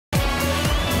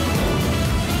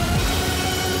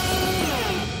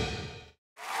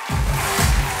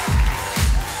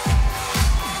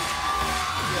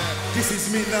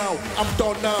me now, I'm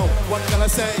done now. What can I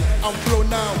say? I'm blown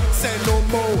now. Say no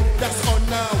more, that's on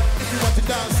now. If you want to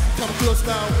dance, come close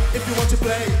now. If you want to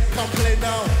play, come play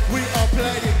now. We are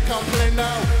playing, come play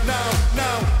now.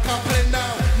 Now, come play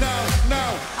now.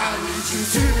 I need you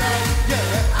tonight, yeah.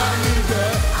 I need you,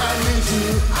 I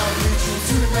need you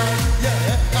tonight,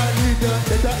 yeah. I need you,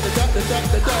 I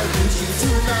need you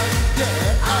tonight,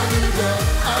 yeah. I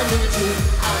need you,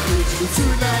 I need you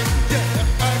tonight, yeah.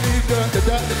 I need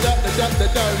you,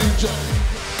 I need you.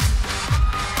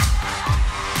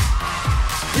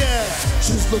 Yeah,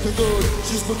 she's looking good,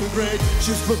 she's looking great,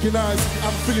 she's looking nice.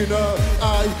 I'm feeling her,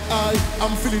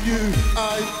 I'm feeling you,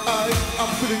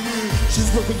 I'm feeling you.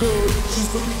 She's looking good,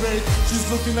 she's looking great, she's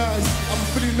looking nice. I'm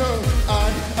feeling her,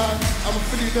 I'm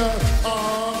feeling her,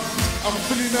 I'm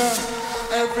feeling her.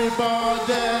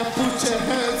 Everybody put your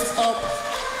hands up.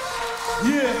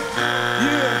 Yeah.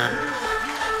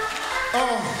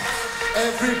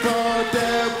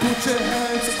 Everybody put your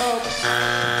hands up.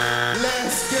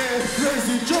 Let's get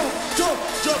crazy, jump.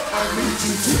 I need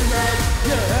you tonight,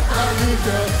 yeah. I need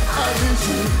you tonight, yeah. I need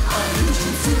you, I need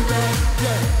you tonight,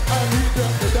 yeah. I need you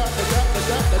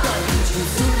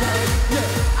tonight, yeah.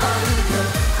 I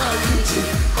need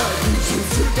you, I need you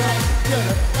tonight,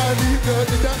 yeah. I need you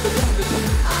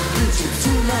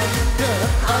tonight, yeah.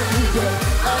 I need you,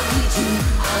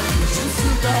 I need you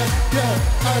tonight, yeah.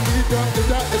 I need you tonight, yeah. I need you,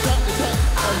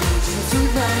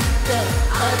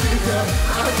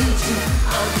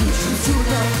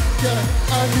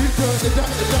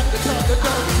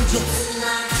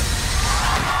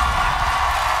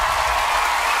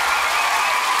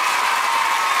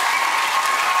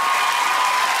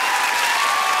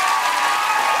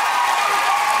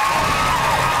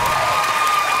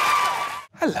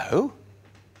 Hello,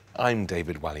 I'm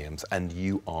David Walliams and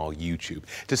you are YouTube.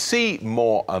 To see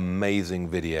more amazing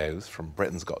videos from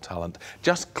Britain's Got Talent,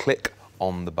 just click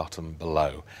on the button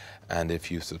below. And if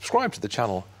you subscribe to the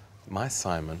channel, my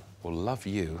Simon will love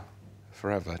you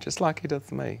forever, just like he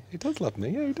does me. He does love me,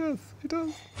 yeah, he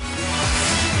does.